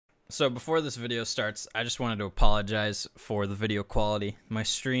So before this video starts, I just wanted to apologize for the video quality. My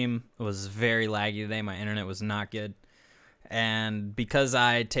stream was very laggy today. My internet was not good. And because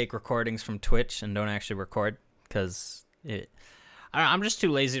I take recordings from Twitch and don't actually record, because I'm just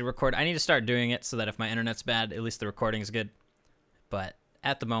too lazy to record. I need to start doing it so that if my internet's bad, at least the recording's good. But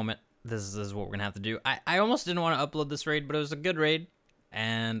at the moment, this is what we're gonna have to do. I almost didn't want to upload this raid, but it was a good raid.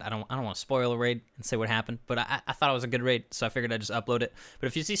 And I don't want to spoil a raid and say what happened, but I thought it was a good raid, so I figured I'd just upload it. But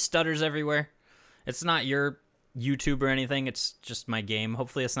if you see stutters everywhere, it's not your YouTube or anything, it's just my game.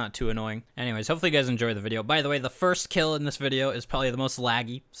 Hopefully it's not too annoying. Anyways, hopefully you guys enjoy the video. By the way, the first kill in this video is probably the most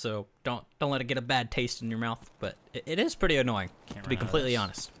laggy, so don't let it get a bad taste in your mouth, but it is pretty annoying, to be completely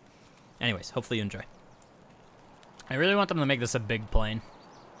honest. Anyways, hopefully you enjoy. I really want them to make this a big plane.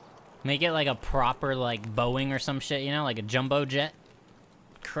 Make it like a proper, like, Boeing or some shit, you know? Like a jumbo jet.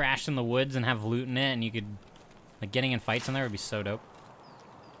 Crash in the woods and have loot in it, and you could, like, getting in fights in there would be so dope.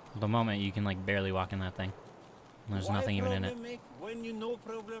 At the moment, you can, like, barely walk in that thing. And there's nothing even in it. When you no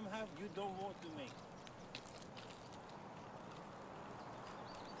problem have, you don't want to make.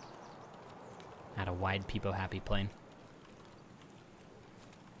 Add a wide peepo happy plane.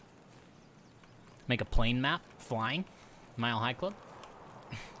 Make a plane map, flying. Mile High Club.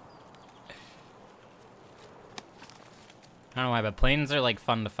 I don't know why, but planes are, like,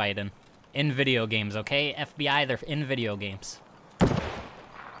 fun to fight in. In video games, okay? FBI, they're in video games.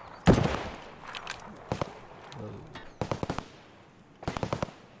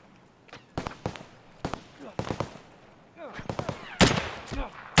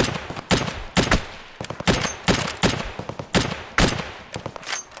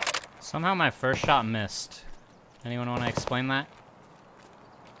 Somehow my first shot missed. Anyone want to explain that?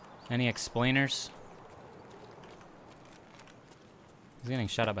 Any explainers? He's getting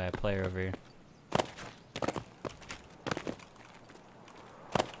shot at by a player over here.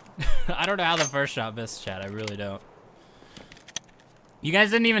 I don't know how the first shot missed, chat. I really don't. You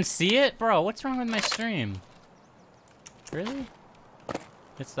guys didn't even see it? Bro, what's wrong with my stream? Really?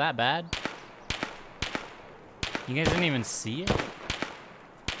 It's that bad? You guys didn't even see it?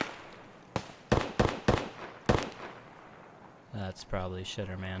 That's probably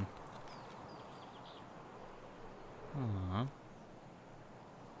shitter, man. Aww.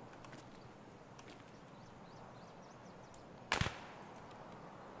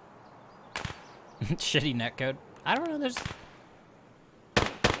 Shitty netcode. I don't know, there's...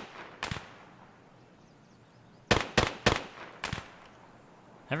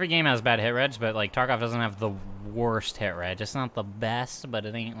 Every game has bad hit reg, but, like, Tarkov doesn't have the worst hit reg. It's not the best, but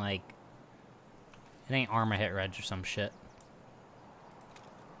it ain't, like... It ain't Arma hit reg or some shit.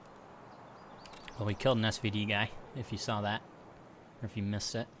 Well, we killed an SVD guy, if you saw that. Or if you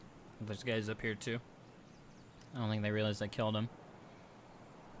missed it. There's guys up here too. I don't think they realized I killed him.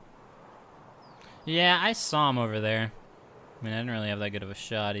 Yeah, I saw him over there. I mean, I didn't really have that good of a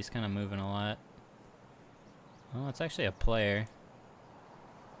shot. He's kind of moving a lot. Oh, it's actually a player.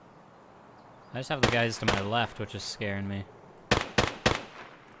 I just have the guys to my left, which is scaring me.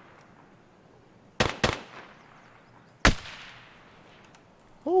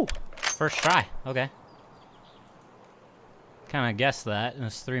 Ooh, first try. Okay. Kind of guessed that. It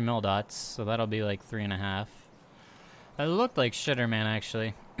was 3 mil dots, so that'll be like 3.5. That looked like shitter, man,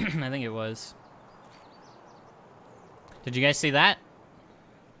 actually. I think it was. Did you guys see that?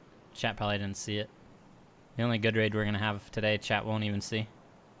 Chat probably didn't see it. The only good raid we're gonna have today, chat won't even see.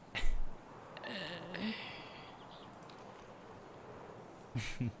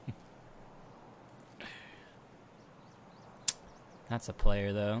 That's a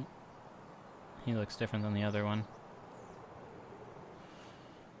player, though. He looks different than the other one.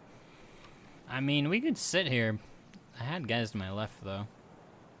 I mean, we could sit here. I had guys to my left, though.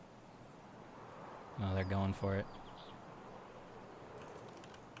 Oh, they're going for it.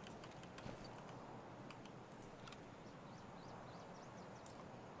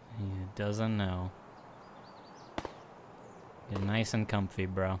 He doesn't know. Get nice and comfy,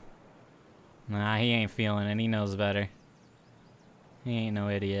 bro. Nah, he ain't feeling it. He knows better. He ain't no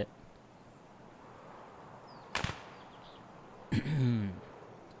idiot.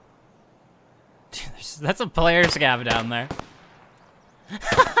 That's a player scav down there.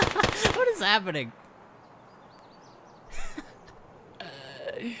 What is happening?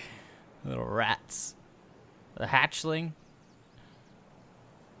 Little rats. The hatchling.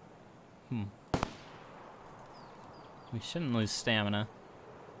 We shouldn't lose stamina.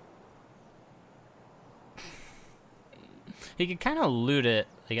 He could kind of loot it.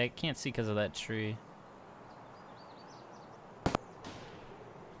 Like, I can't see because of that tree.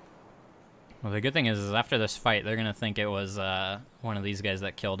 Well, the good thing is after this fight, they're gonna think it was one of these guys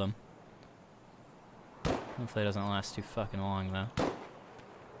that killed him. Hopefully it doesn't last too fucking long, though.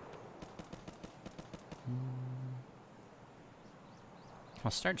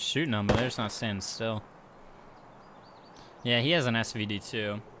 I'll start shooting them, but they're just not standing still. Yeah, he has an SVD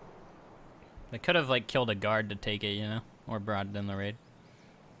too. They could have like killed a guard to take it, you know, or brought it in the raid.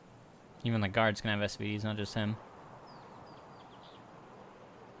 Even the guards can have SVDs, not just him.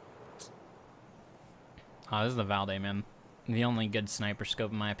 Oh, this is the Valde, man. The only good sniper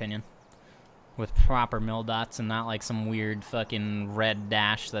scope, in my opinion. With proper mil dots and not like some weird fucking red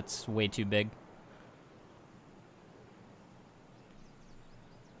dash that's way too big.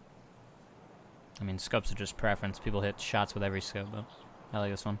 I mean, scopes are just preference. People hit shots with every scope, but I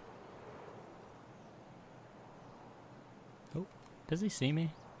like this one. Oh, does he see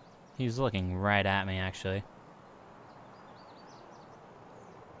me? He's looking right at me, actually.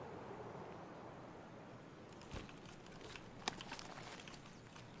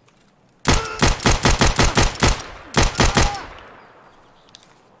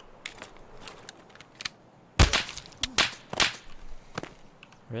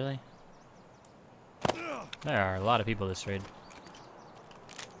 Really? There are a lot of people this raid.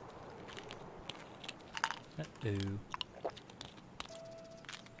 Uh-oh.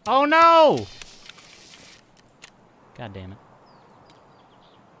 Oh no! God damn it.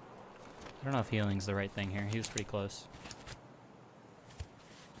 I don't know if healing's the right thing here. He was pretty close.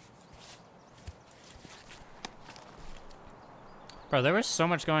 Bro, there was so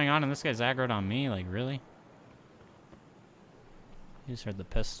much going on and this guy's aggroed on me, like really? You just heard the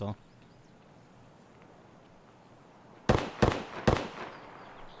pistol.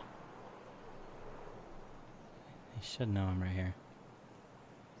 He should know I'm right here.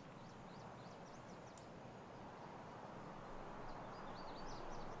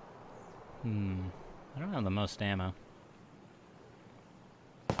 I don't have the most ammo.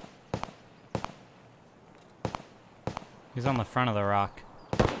 He's on the front of the rock.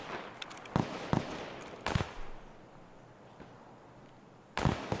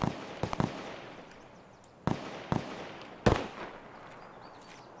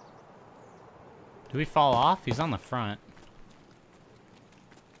 Do we fall off? He's on the front.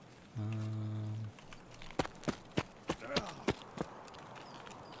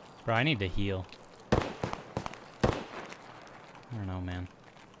 Bro, I need to heal. I don't know, man.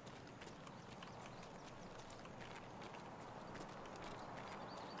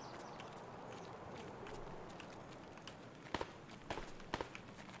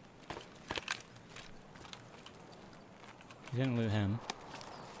 You didn't loot him.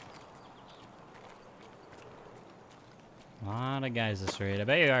 A lot of guys this raid. I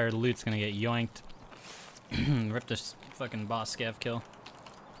bet you our loot's gonna get yoinked. Rip this fucking boss scav kill.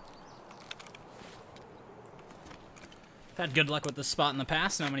 I've had good luck with this spot in the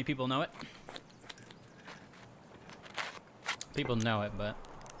past. Not many people know it. People know it, but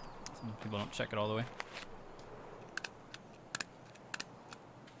some people don't check it all the way.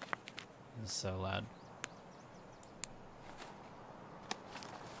 This is so loud.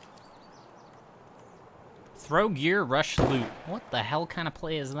 Throw gear, rush loot. What the hell kind of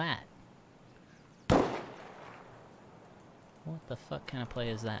play is that? What the fuck kind of play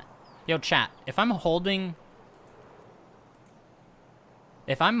is that? Yo, chat, if I'm holding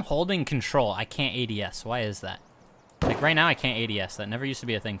control, I can't ADS. Why is that? Like right now I can't ADS. That never used to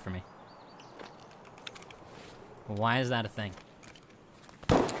be a thing for me. Why is that a thing?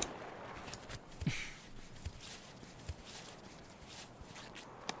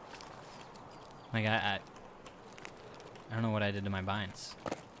 Like I don't know what I did to my binds.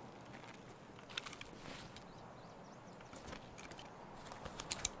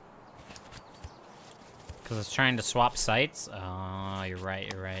 Because it's trying to swap sites? Oh, you're right,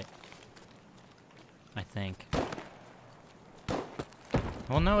 you're right. I think.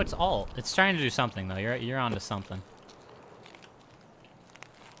 Well, no, it's alt. It's trying to do something, though. You're onto something.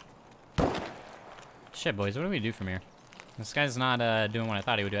 Shit, boys, what do we do from here? This guy's not doing what I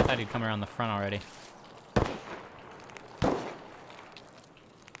thought he would do. I thought he'd come around the front already.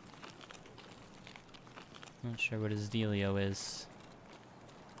 Not sure what his dealio is.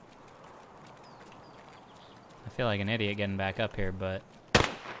 I feel like an idiot getting back up here, but...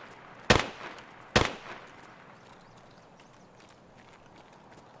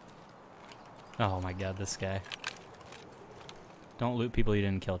 Oh my god, this guy. Don't loot people you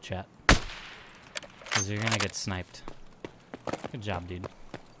didn't kill, chat. Because you're gonna get sniped. Good job, dude.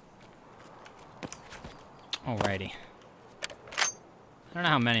 Alrighty. I don't know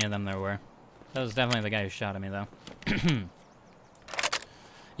how many of them there were. That was definitely the guy who shot at me, though.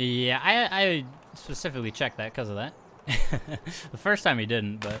 Yeah, I specifically checked that because of that. The first time he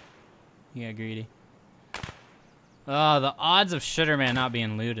didn't, but he got greedy. Oh, the odds of Shitterman not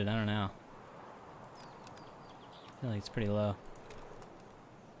being looted, I don't know. I feel like it's pretty low.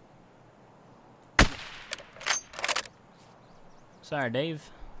 Sorry, Dave.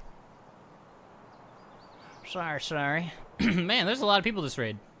 Sorry. Man, there's a lot of people this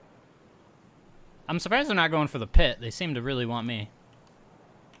raid. I'm surprised they're not going for the pit. They seem to really want me.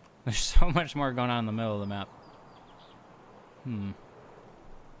 There's so much more going on in the middle of the map. I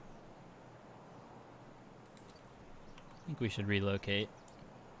think we should relocate.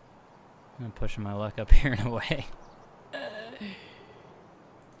 I'm pushing my luck up here in a way.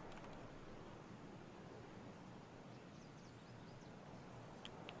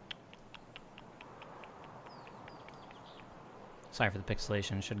 Sorry for the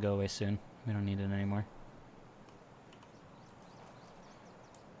pixelation. It should go away soon. We don't need it anymore.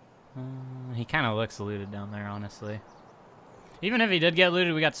 He kind of looks looted down there, honestly. Even if he did get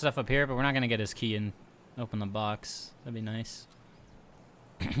looted, we got stuff up here, but we're not going to get his key and open the box. That'd be nice.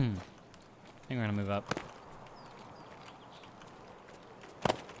 I think we're going to move up.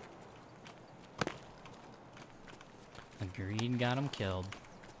 The greed got him killed.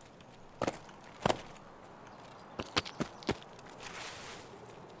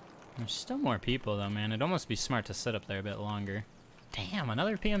 There's still more people, though, man. It'd almost be smart to sit up there a bit longer. Damn,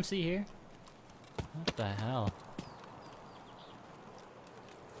 another PMC here? What the hell?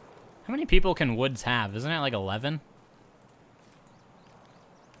 How many people can Woods have? Isn't it like 11?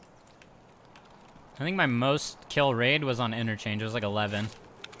 I think my most kill raid was on Interchange. It was like 11.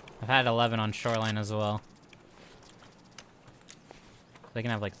 I've had 11 on Shoreline as well. They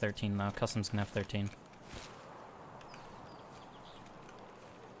can have like 13 though. Customs can have 13.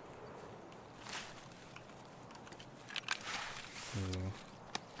 Ooh.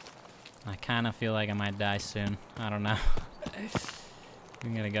 I kind of feel like I might die soon. I don't know.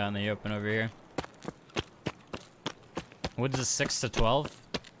 I'm gonna go out in the open over here. Woods is 6 to 12.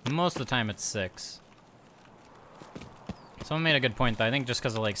 Most of the time it's 6. Someone made a good point though. I think just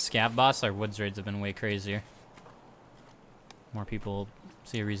because of like Scab Boss, our Woods raids have been way crazier. More people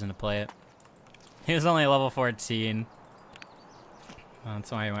see a reason to play it. He was only level 14. Oh,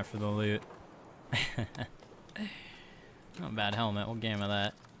 that's why he went for the loot. Not a bad helmet. We'll game of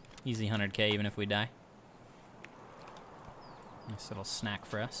that. Easy 100k even if we die. Nice little snack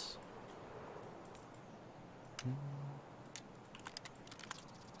for us.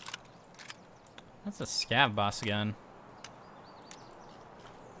 That's a Scab Boss gun.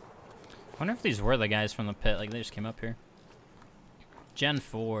 I wonder if these were the guys from the pit. Like, they just came up here. Gen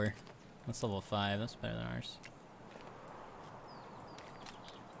 4. That's level 5. That's better than ours.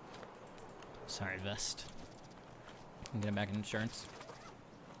 Sorry, vest. I'm getting back in insurance.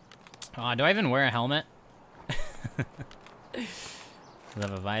 Do I even wear a helmet? Does it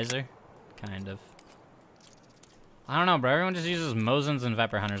have a visor? Kind of. I don't know, bro. Everyone just uses Mosins and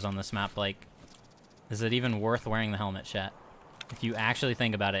Viper Hunters on this map. Like, is it even worth wearing the helmet, chat? If you actually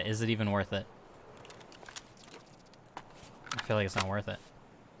think about it, is it even worth it? I feel like it's not worth it.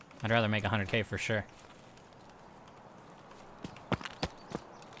 I'd rather make 100k for sure.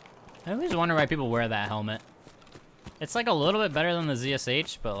 I always wonder why people wear that helmet. It's like a little bit better than the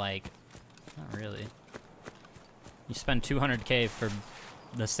ZSH, but like, not really. You spend 200k for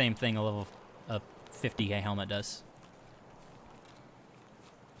the same thing a 50k helmet does.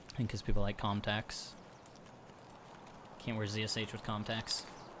 I think because people like contacts. Can't wear ZSH with contacts.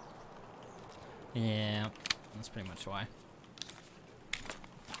 Yeah, that's pretty much why.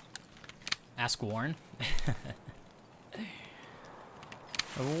 Ask Warren.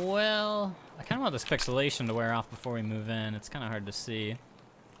 Well, I kind of want this pixelation to wear off before we move in. It's kind of hard to see.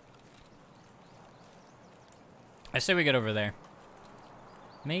 I say we get over there.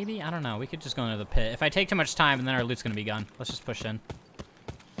 Maybe? I don't know. We could just go into the pit. If I take too much time, and then our loot's going to be gone. Let's just push in.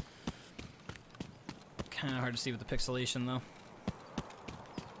 Kind of hard to see with the pixelation, though.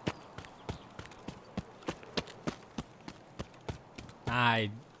 I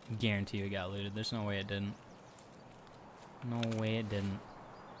guarantee you it got looted. There's no way it didn't. No way it didn't.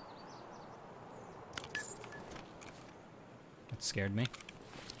 That scared me.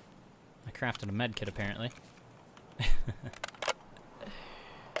 I crafted a med kit, apparently. Yeah,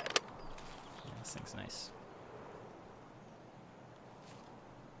 this thing's nice.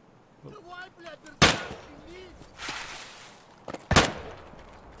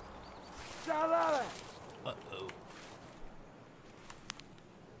 Uh-oh.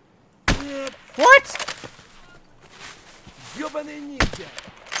 What?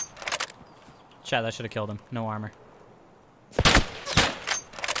 Chat, that should have killed him. No armor.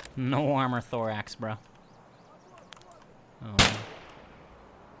 No armor thorax, bro. Oh.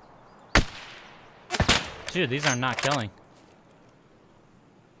 Dude, these are not killing.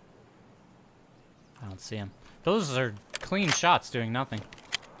 I don't see him. Those are clean shots doing nothing.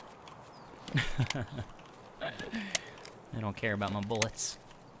 I don't care about my bullets.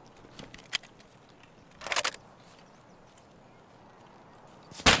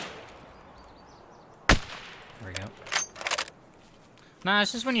 There we go. Nah,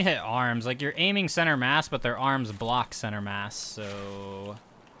 it's just when you hit arms. Like, you're aiming center mass, but their arms block center mass, so...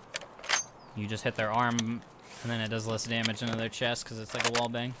 You just hit their arm, and then it does less damage into their chest, because it's like a wall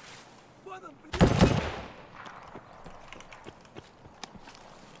bang.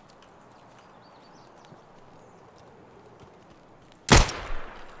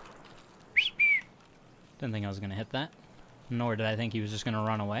 Didn't think I was going to hit that. Nor did I think he was just going to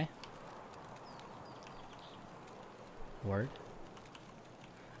run away. Word.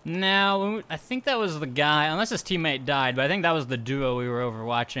 No, I think that was the guy, unless his teammate died, but I think that was the duo we were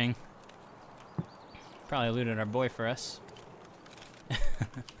overwatching. Probably looted our boy for us.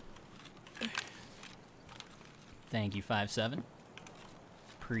 Thank you, 5-7.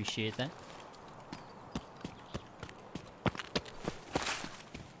 Appreciate that.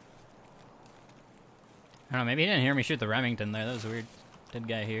 I don't know, maybe he didn't hear me shoot the Remington there. That was weird. Dead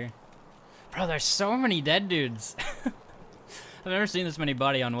guy here. Bro, there's so many dead dudes. I've never seen this many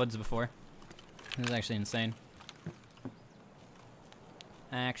body on woods before. This is actually insane.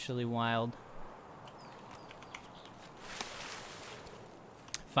 Actually wild.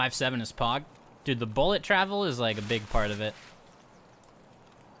 5-7 is Pog. Dude, the bullet travel is like a big part of it.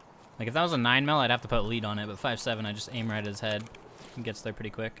 Like if that was a 9mm, I'd have to put lead on it, but 5-7, I just aim right at his head. He gets there pretty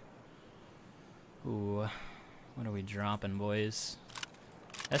quick. Ooh, what are we dropping, boys?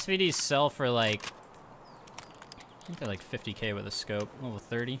 SVDs sell for like, I think they're like 50k with a scope. Level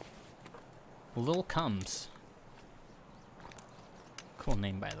 30. Lil Comes. Cool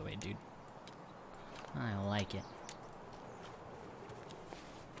name, by the way, dude. I like it.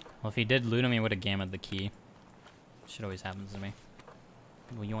 Well, if he did loot him, he would have gammed the key. Shit always happens to me.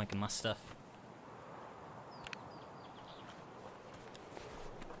 People yoinking my stuff.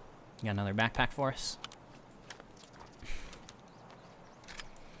 You got another backpack for us?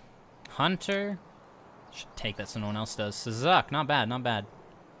 Hunter. Should take that so no one else does. Zuck, not bad, not bad.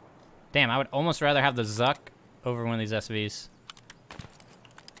 Damn, I would almost rather have the Zuck over one of these SVs.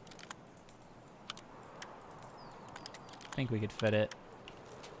 I think we could fit it.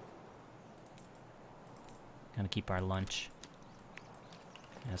 Gotta keep our lunch.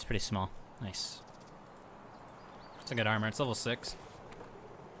 Yeah, it's pretty small. Nice. It's a good armor. It's level 6.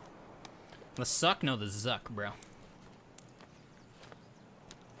 The suck? No, the Zuck, bro.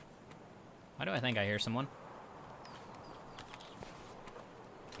 Why do I think I hear someone?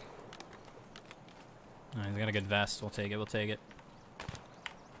 Oh, he's got a good vest. We'll take it, we'll take it.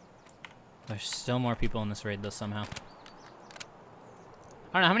 There's still more people in this raid, though, somehow.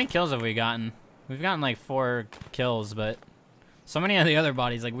 I don't know, how many kills have we gotten? We've gotten like 4 kills, but so many of the other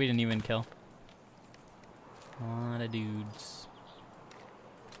bodies, like, we didn't even kill. A lot of dudes.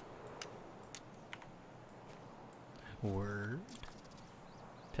 Word.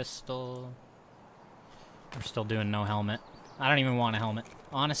 Pistol. We're still doing no helmet. I don't even want a helmet.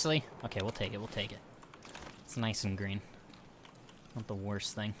 Honestly? Okay, we'll take it, we'll take it. It's nice and green. Not the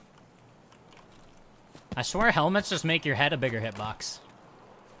worst thing. I swear helmets just make your head a bigger hitbox.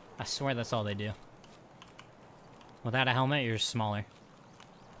 I swear that's all they do. Without a helmet, you're smaller.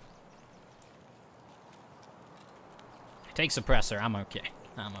 Take suppressor, I'm okay.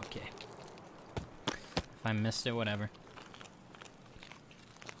 I'm okay. If I missed it, whatever.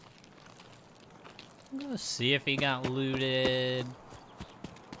 Let's see if he got looted.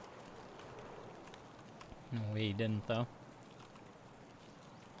 No way he didn't, though.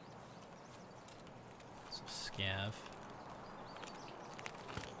 Some scav.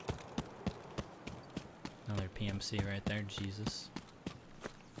 Another PMC right there, Jesus.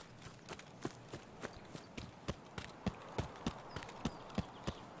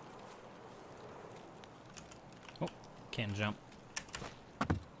 Oh, can't jump.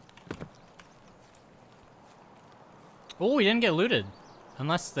 Oh, he didn't get looted.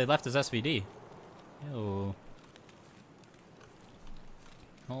 Unless they left his SVD. Ew.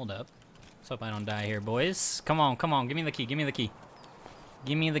 Hold up. Let's hope I don't die here, boys. Come on, come on. Give me the key, give me the key.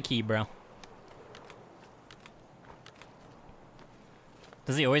 Give me the key, bro.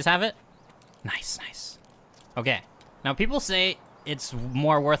 Does he always have it? Nice, nice. Okay. Now, people say it's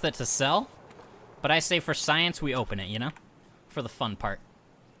more worth it to sell, but I say for science, we open it, you know? For the fun part.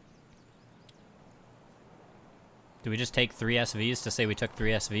 Do we just take 3 SVs to say we took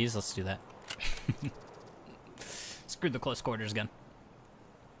 3 SVs? Let's do that. Screw the close quarters gun.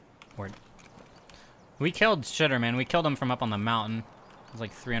 Word. We killed Shitter, man. We killed him from up on the mountain. It was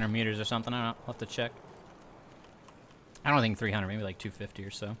like 300 meters or something. I don't know. I'll have to check. I don't think 300, maybe like 250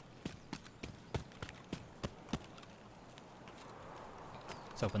 or so.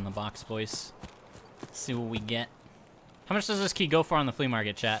 Let's open the box, boys. See what we get. How much does this key go for on the flea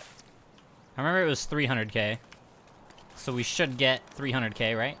market, chat? I remember it was 300k. So we should get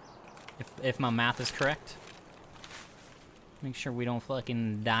 300k, right? If my math is correct. Make sure we don't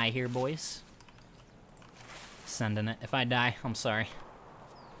fucking die here, boys. Sending it. If I die, I'm sorry.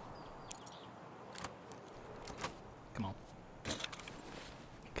 Come on.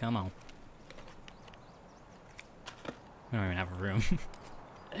 Come on. I don't even have room.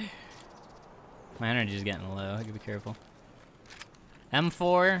 My energy's getting low. I gotta be careful.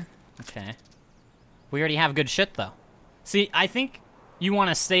 M4. Okay. We already have good shit, though. See, I think you want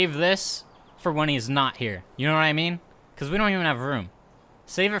to save this for when he's not here. You know what I mean? Because we don't even have room.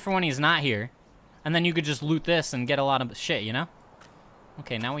 Save it for when he's not here. And then you could just loot this and get a lot of shit, you know?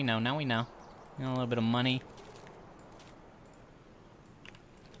 Okay, now we know. Now we know. You know, a little bit of money.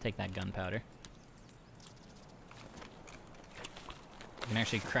 Take that gunpowder. You can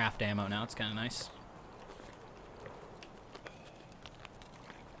actually craft ammo now. It's kind of nice.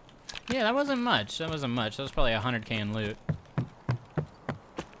 Yeah, that wasn't much. That wasn't much. That was probably 100k in loot.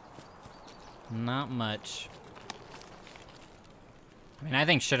 Not much. I mean, I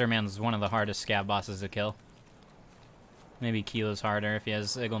think Shitterman's one of the hardest scab bosses to kill. Maybe Kilo's harder if he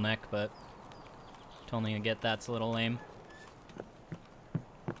has Eagle Neck, but to only get that's a little lame.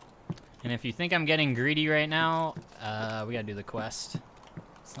 And if you think I'm getting greedy right now, we gotta do the quest.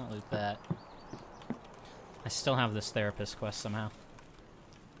 Let's not loot that. I still have this therapist quest somehow.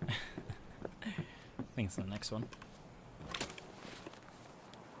 I think it's the next one.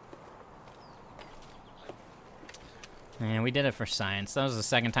 Yeah, we did it for science. That was the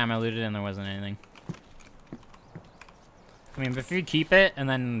second time I looted and there wasn't anything. I mean, if you keep it and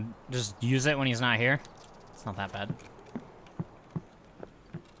then just use it when he's not here, it's not that bad.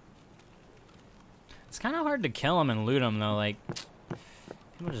 It's kind of hard to kill him and loot him, though. Like,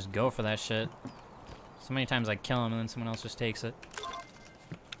 people just go for that shit. So many times I kill him and then someone else just takes it.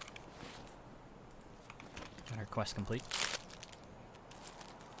 Got our quest complete.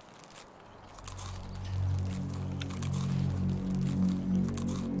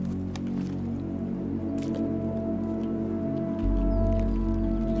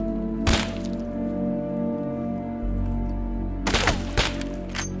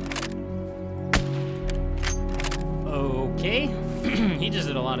 Okay. He just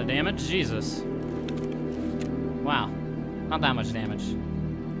did a lot of damage. Jesus. Wow. Not that much damage.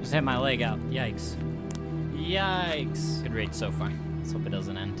 Just hit my leg out. Yikes. Yikes. Good raid so far. Let's hope it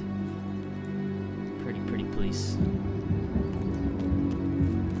doesn't end. Pretty please.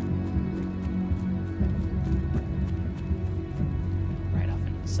 Right off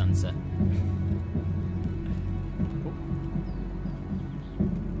into the sunset.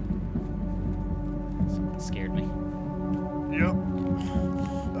 Something scared me. Yep.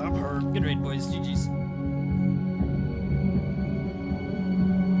 I'm hurt. Good raid, boys. GG's.